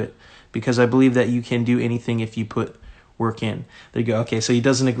can't do it because I believe that you can do anything if you put work in. There you go. Okay, so he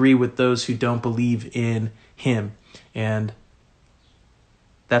doesn't agree with those who don't believe in him. And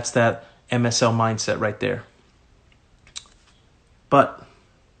that's that MSL mindset right there. But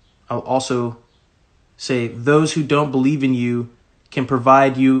I'll also say those who don't believe in you can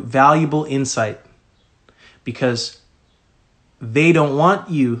provide you valuable insight because they don't want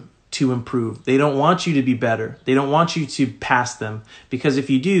you to improve. They don't want you to be better. They don't want you to pass them because if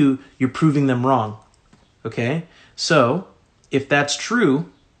you do, you're proving them wrong. Okay? So, if that's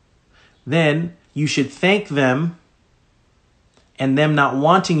true, then you should thank them and them not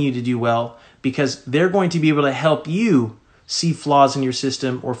wanting you to do well because they're going to be able to help you see flaws in your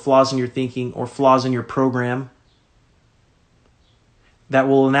system or flaws in your thinking or flaws in your program that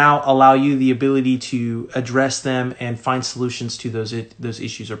will now allow you the ability to address them and find solutions to those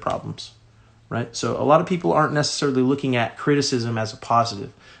issues or problems, right? So a lot of people aren't necessarily looking at criticism as a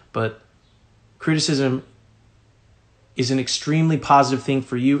positive, but criticism is an extremely positive thing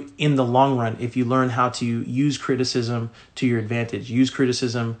for you in the long run if you learn how to use criticism to your advantage, use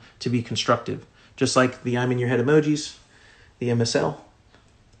criticism to be constructive. Just like the I'm in your head emojis, the MSL,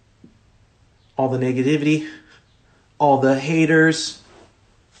 all the negativity, all the haters.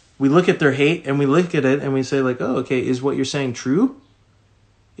 We look at their hate and we look at it and we say like, oh, okay, is what you're saying true?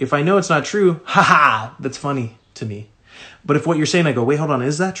 If I know it's not true, haha, that's funny to me. But if what you're saying, I go, wait, hold on,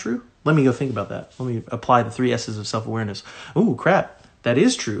 is that true? Let me go think about that. Let me apply the 3 S's of self-awareness. Ooh, crap, that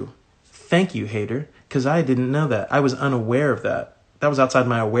is true. Thank you, hater, because I didn't know that. I was unaware of that. That was outside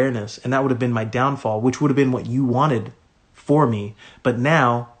my awareness, and that would have been my downfall, which would have been what you wanted for me. But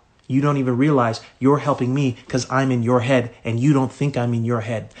now you don't even realize you're helping me because I'm in your head, and you don't think I'm in your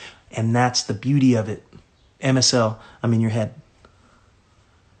head. And that's the beauty of it. MSL, I'm in your head.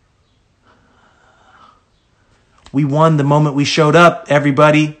 We won the moment we showed up,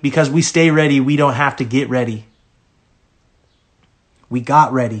 everybody, because we stay ready. We don't have to get ready. We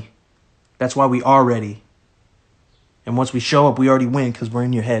got ready. That's why we are ready. And once we show up, we already win because we're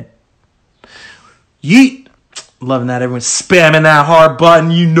in your head. Yeet. Loving that. Everyone's spamming that heart button.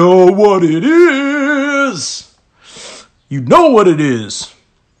 You know what it is. You know what it is.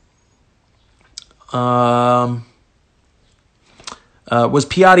 Was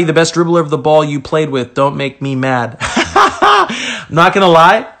Piatti the best dribbler of the ball you played with? Don't make me mad. I'm not going to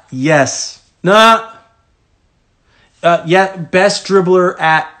lie. Yes. Nah. Yeah, best dribbler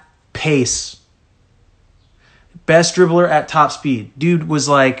at pace. Best dribbler at top speed. Dude was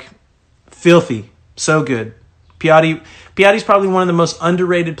like filthy. So good. Piatti's probably one of the most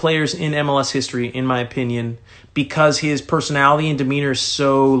underrated players in MLS history, in my opinion, because his personality and demeanor is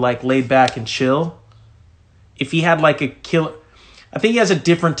so like laid back and chill. If he had like a killer... I think he has a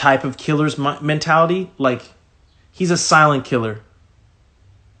different type of killer's mentality. Like, he's a silent killer.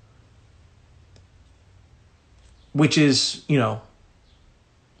 Which is, you know,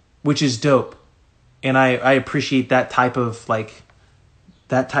 which is dope. And I appreciate that type of, like,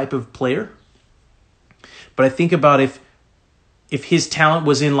 that type of player. But I think about if his talent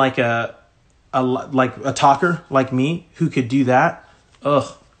was in, like, a talker like me who could do that.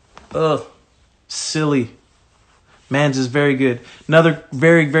 Silly. Mans is very good. Another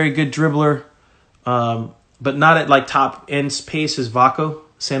very, very good dribbler, but not at like top end pace is Vaco,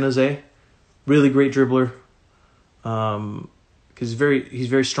 San Jose. Really great dribbler. Because he's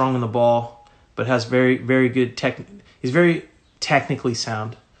very strong on the ball, but has very, very good he's very technically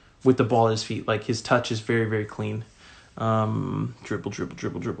sound with the ball at his feet. Like his touch is very, very clean.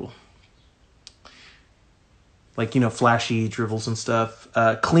 Dribble. Like, you know, flashy dribbles and stuff.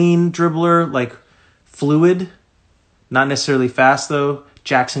 Clean dribbler, like fluid. Not necessarily fast though.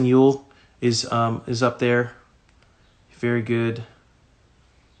 Jackson Ewell is up there. Very good.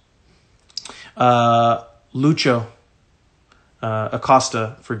 Lucho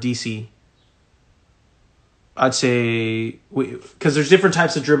Acosta for DC. I'd say, because there's different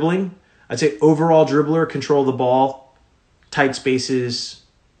types of dribbling. I'd say overall dribbler, control the ball, tight spaces,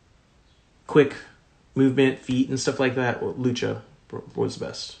 quick movement, feet and stuff like that. Well, Lucho was the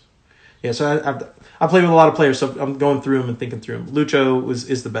best. Yeah, so I played with a lot of players, so I'm going through them and thinking through them. Lucho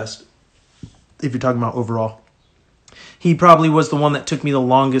is the best, if you're talking about overall. He probably was the one that took me the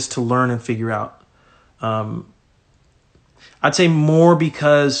longest to learn and figure out. I'd say more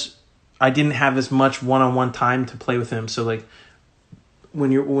because I didn't have as much one-on-one time to play with him. So like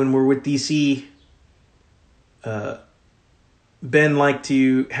when we're with DC, Ben liked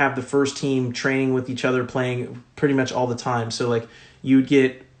to have the first team training with each other, playing pretty much all the time. So like you'd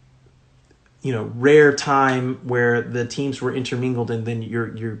get, you know, rare time where the teams were intermingled and then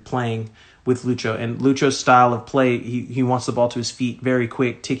you're playing with Lucho. And Lucho's style of play, he wants the ball to his feet very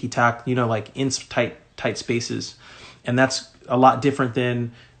quick, ticky-tack, you know, like in tight spaces. And that's a lot different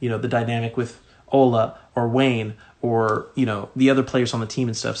than, you know, the dynamic with Ola or Wayne or, you know, the other players on the team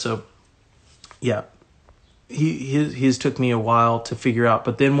and stuff. So, yeah, his took me a while to figure out.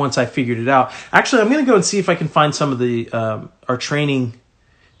 But then once I figured it out, actually, I'm going to go and see if I can find some of the our training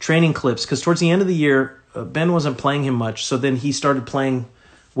clips, because towards the end of the year, Ben wasn't playing him much. So then he started playing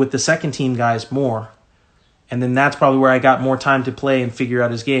with the second team guys more. And then that's probably where I got more time to play and figure out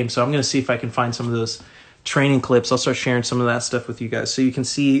his game. So I'm going to see if I can find some of those training clips. I'll start sharing some of that stuff with you guys so you can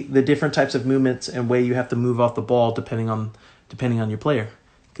see the different types of movements and way you have to move off the ball depending on your player.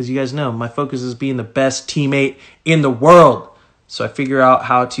 Because you guys know my focus is being the best teammate in the world. So I figure out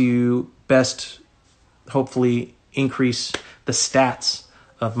how to best hopefully increase the stats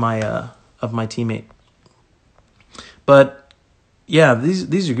of my teammate. But yeah,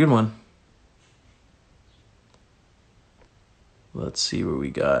 these are a good one. Let's see what we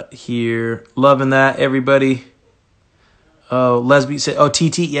got here. Loving that, everybody. Oh, Lesby said,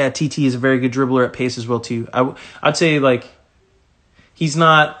 TT. Yeah, TT is a very good dribbler at pace as well too. I'd say like he's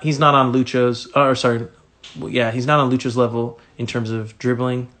not on Lucho's. yeah, he's not on Lucha's level in terms of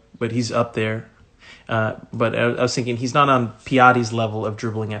dribbling, but he's up there. But I was thinking he's not on Piatti's level of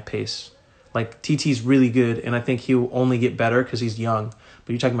dribbling at pace. Like, TT's really good, and I think he'll only get better because he's young.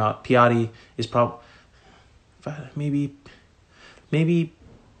 But you're talking about Piatti is probably maybe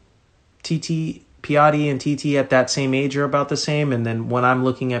Piatti and TT at that same age are about the same. And then when I'm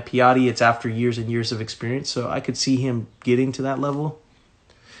looking at Piatti, it's after years and years of experience. So I could see him getting to that level.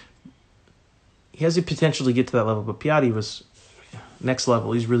 He has the potential to get to that level, but Piatti was next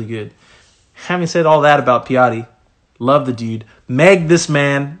level. He's really good. Having said all that about Piatti, love the dude. Megged this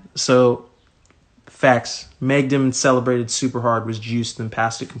man. So, facts. Megged him and celebrated super hard, was juiced, and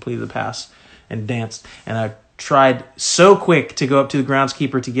passed it, completed the pass, and danced. And I tried so quick to go up to the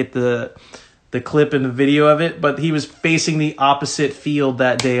groundskeeper to get the clip and the video of it, but he was facing the opposite field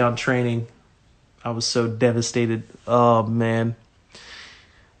that day on training. I was so devastated. Oh, man.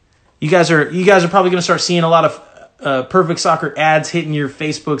 You guys are probably going to start seeing a lot of Perfect Soccer ads hitting your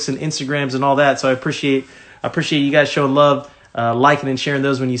Facebooks and Instagrams and all that. So I appreciate you guys showing love, liking and sharing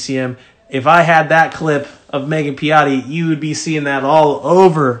those when you see them. If I had that clip of Megan Piatti, you would be seeing that all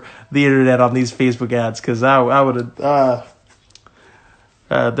over the internet on these Facebook ads, because I would have.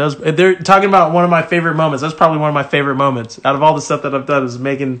 They're talking about one of my favorite moments. That's probably one of my favorite moments out of all the stuff that I've done is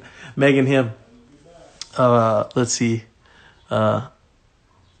Megan him. Let's see.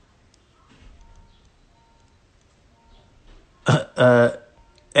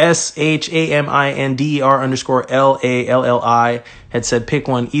 SHAMINDER_LALLI had said, pick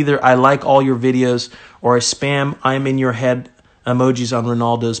one. Either I like all your videos or I spam I'm in your head emojis on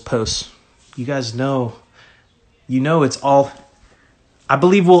Ronaldo's posts. You guys know. It's all. I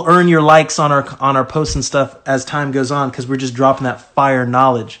believe we'll earn your likes on our posts and stuff as time goes on, because we're just dropping that fire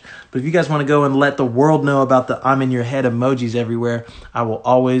knowledge. But if you guys want to go and let the world know about the I'm in your head emojis everywhere, I will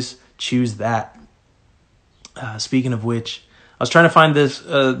always choose that. Speaking of which, I was trying to find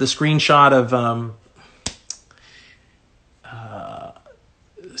the screenshot of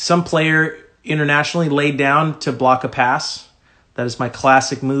some player internationally laid down to block a pass. That is my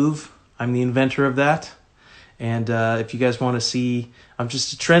classic move. I'm the inventor of that. And if you guys want to see, I'm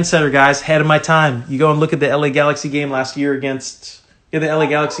just a trendsetter, guys, ahead of my time. You go and look at the LA Galaxy game last year against the LA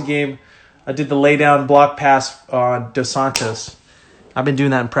Galaxy game. I did the lay down block pass on Dos Santos. I've been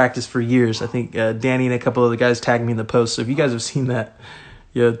doing that in practice for years. I think Danny and a couple of the guys tagged me in the post. So if you guys have seen that,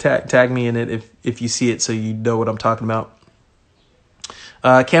 tag me in it if you see it, so you know what I'm talking about.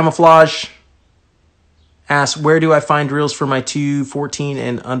 Camouflage asks, where do I find drills for my 214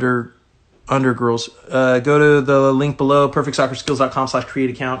 and under girls? Go to the link below, perfectsoccerskills.com/create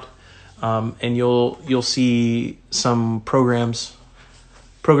account, and you'll see some programs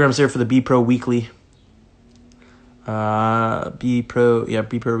there for the B Pro Weekly. B Pro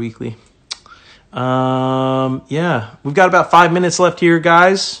Weekly. We've got about 5 minutes left here,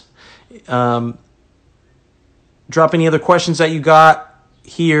 guys. Drop any other questions that you got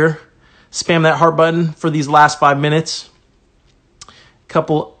here. Spam that heart button for these last 5 minutes.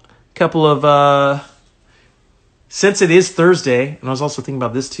 Couple of since it is Thursday, and I was also thinking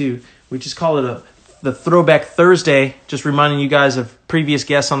about this too, we just call it the Throwback Thursday, just reminding you guys of previous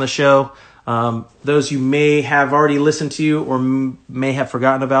guests on the show. Those you may have already listened to or may have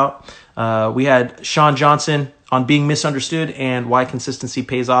forgotten about. We had Sean Johnson on Being Misunderstood and Why Consistency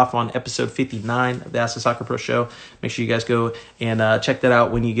Pays Off on episode 59 of the Ask the Soccer Pro show. Make sure you guys go and check that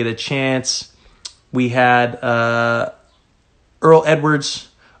out when you get a chance. We had Earl Edwards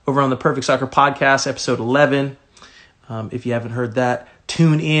over on the Perfect Soccer Podcast, episode 11. If you haven't heard that,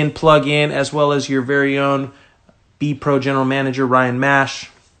 tune in, plug in, as well as your very own B Pro General Manager, Ryan Mash,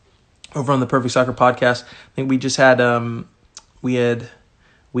 over on the Perfect Soccer Podcast. I think we just had we had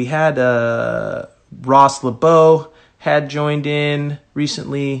Ross LeBeau had joined in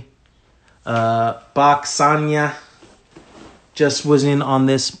recently. Bach Sanya just was in on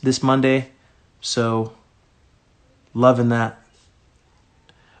this Monday, so loving that.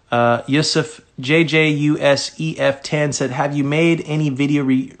 Yusuf JJUSEF10 said, have you made any video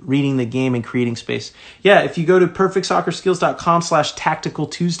reading the game and creating space? Yeah, if you go to perfectsoccerskills.com/tactical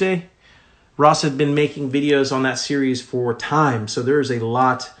Tuesday, Ross had been making videos on that series for time. So there's a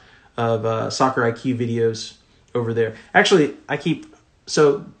lot of Soccer IQ videos over there. Actually,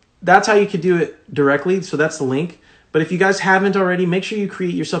 so that's how you could do it directly. So that's the link. But if you guys haven't already, make sure you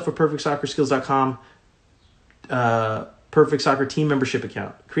create yourself a perfectsoccerskills.com Perfect Soccer team membership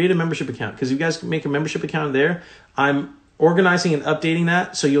account. Create a membership account, because if you guys make a membership account there, I'm organizing and updating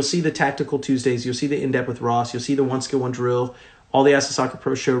that. So you'll see the Tactical Tuesdays, you'll see the In-Depth with Ross, you'll see the One Skill, One Drill, all the Ask the Soccer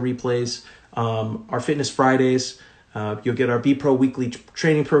Pro show replays, our Fitness Fridays, You'll get our Be Pro weekly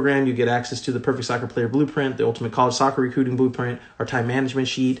training program. You get access to the Perfect Soccer Player Blueprint, the Ultimate College Soccer Recruiting Blueprint, our time management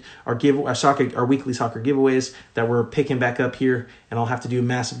sheet, our weekly soccer giveaways that we're picking back up here, and I'll have to do a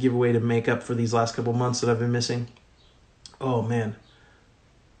massive giveaway to make up for these last couple months that I've been missing. Oh man.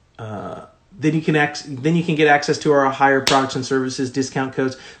 Then you can get access to our higher products and services, discount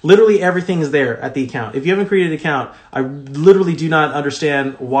codes. Literally everything is there at the account. If you haven't created an account, I literally do not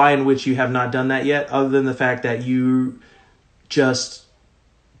understand why in which you have not done that yet, other than the fact that you just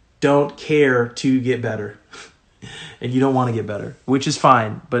don't care to get better. And you don't want to get better, which is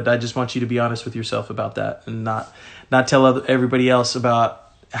fine. But I just want you to be honest with yourself about that and not tell everybody else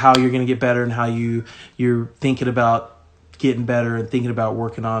about how you're going to get better and how you're thinking about getting better and thinking about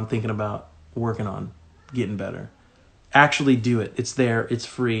working on getting better. Actually do it. It's there. It's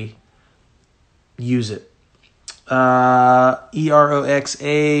free. Use it. EROXA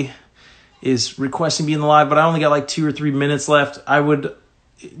is requesting being live, but I only got like 2 or 3 minutes left. I would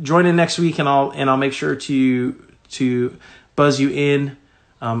join in next week and I'll make sure to buzz you in.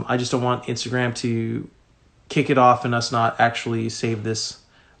 I just don't want Instagram to kick it off and us not actually save this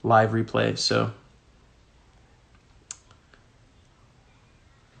live replay. So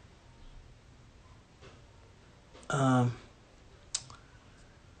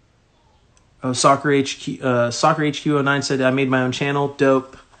Soccer HQ 09 said, I made my own channel.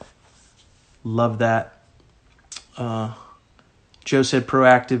 Dope. Love that. Joe said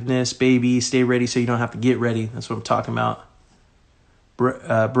proactiveness, baby, stay ready so you don't have to get ready. That's what I'm talking about.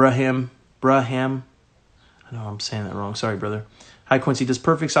 Braham. I know I'm saying that wrong. Sorry, brother. Hi, Quincy. Does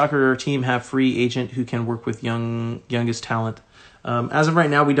Perfect Soccer team have free agent who can work with youngest talent? As of right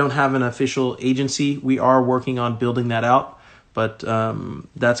now, we don't have an official agency. We are working on building that out, but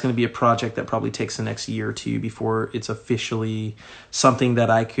that's going to be a project that probably takes the next year or two before it's officially something that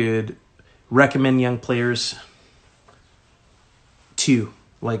I could recommend young players to,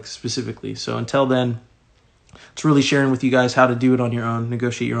 like specifically. So until then, it's really sharing with you guys how to do it on your own,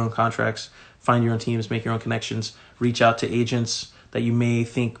 negotiate your own contracts, find your own teams, make your own connections, reach out to agents that you may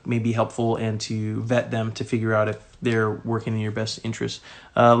think may be helpful and to vet them to figure out if they're working in your best interest.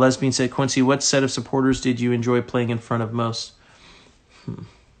 Lesbian said, Quincy, what set of supporters did you enjoy playing in front of most?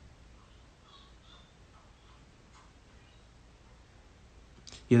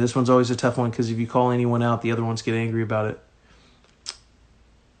 Yeah, this one's always a tough one because if you call anyone out, the other ones get angry about it.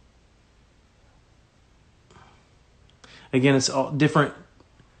 Again, it's all different.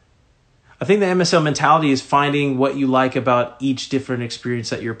 I think the MSL mentality is finding what you like about each different experience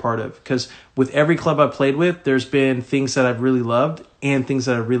that you're part of. Because with every club I've played with, there's been things that I've really loved and things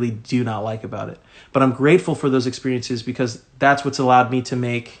that I really do not like about it. But I'm grateful for those experiences because that's what's allowed me to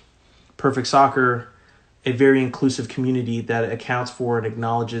make Perfect Soccer a very inclusive community that accounts for and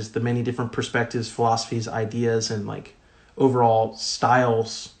acknowledges the many different perspectives, philosophies, ideas, and like overall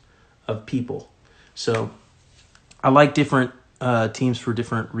styles of people. So I like different teams for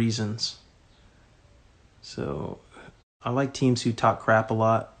different reasons. So I like teams who talk crap a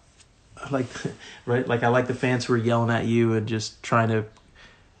lot. I like the fans who are yelling at you and just trying to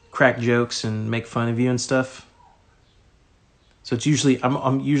crack jokes and make fun of you and stuff. So it's usually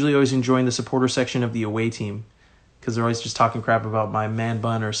I'm usually always enjoying the supporter section of the away team because they're always just talking crap about my man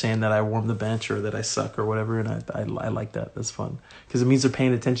bun or saying that I warm the bench or that I suck or whatever, and I like that. That's fun because it means they're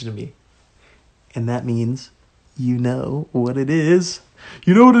paying attention to me, and that means you know what it is.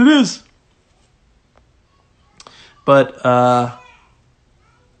 You know what it is. But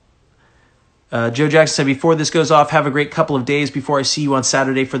Joe Jackson said, before this goes off, have a great couple of days before I see you on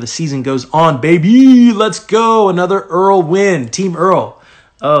Saturday for the season goes on, baby. Let's go. Another Earl win. Team Earl.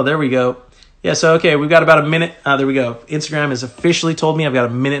 Oh, there we go. Yeah, so, okay, we've got about a minute. There we go. Instagram has officially told me I've got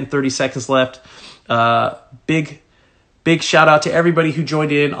a minute and 30 seconds left. Big shout out to everybody who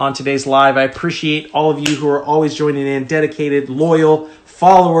joined in on today's live. I appreciate all of you who are always joining in, dedicated, loyal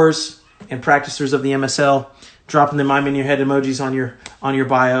followers and practicers of the MSL. Dropping the mime in your head emojis on your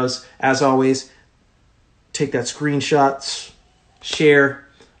bios. As always, take that screenshot, share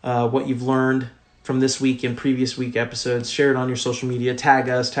what you've learned from this week and previous week episodes. Share it on your social media. Tag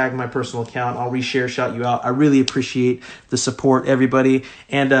us. Tag my personal account. I'll reshare, shout you out. I really appreciate the support, everybody.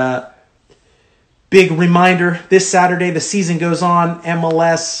 And big reminder, this Saturday the season goes on.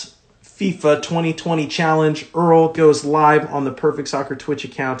 MLS FIFA 2020 Challenge. Earl goes live on the Perfect Soccer Twitch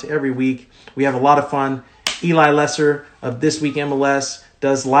account every week. We have a lot of fun. Eli Lesser of This Week MLS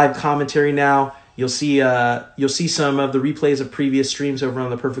does live commentary now. You'll see some of the replays of previous streams over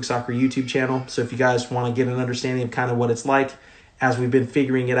on the Perfect Soccer YouTube channel. So if you guys want to get an understanding of kind of what it's like as we've been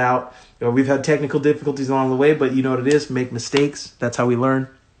figuring it out, we've had technical difficulties along the way, but you know what it is. Make mistakes. That's how we learn.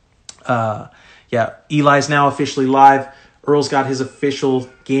 yeah, Eli's now officially live. Earl's got his official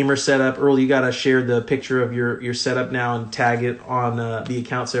gamer setup. Earl, you got to share the picture of your setup now and tag it on the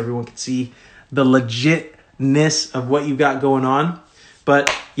account so everyone can see the legitness of what you got going on.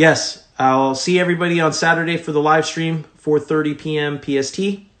 But yes, I'll see everybody on Saturday for the live stream, 4:30 p.m. PST.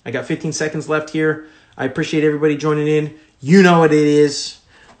 I got 15 seconds left here. I appreciate everybody joining in. You know what it is.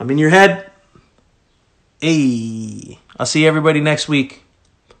 I'm in your head. Hey, I'll see everybody next week.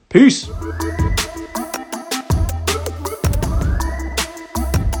 Peace.